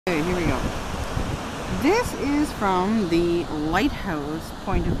Okay, here we go. This is from the lighthouse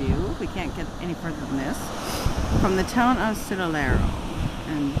point of view. We can't get any further than this. From the town of Cudillero.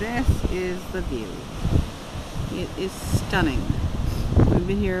 And this is the view. It is stunning. We've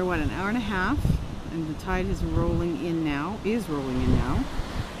been here, what, an hour and a half? And the tide is rolling in now.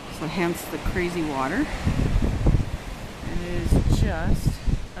 So hence the crazy water. And it is just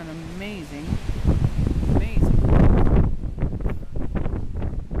an amazing, amazing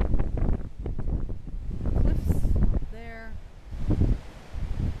cliffs there.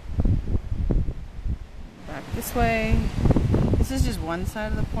 Back this way. This is just one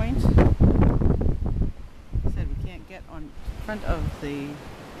side of the point. I said we can't get on front of the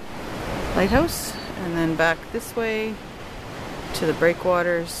lighthouse. And then back this way to the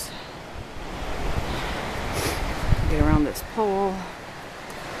breakwaters. Get around this pole.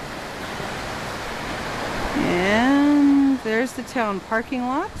 And there's the town parking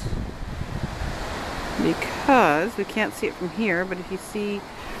lot. Because we can't see it from here, but if you see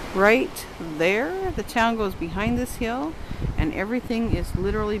right there, the town goes behind this hill and everything is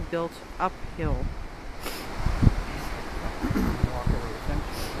literally built uphill.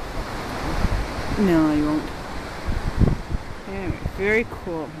 No, you won't. Anyway, very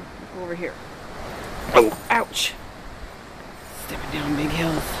cool. Go over here. Oh, ouch! Stepping down big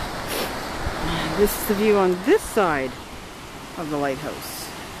hills. This is the view on this side of the lighthouse.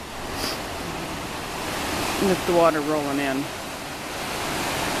 With the water rolling in.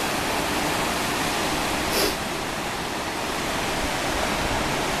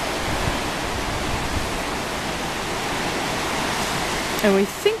 And we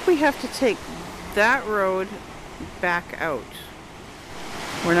think we have to take that road back out.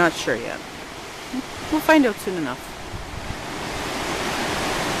 We're not sure yet. We'll find out soon enough.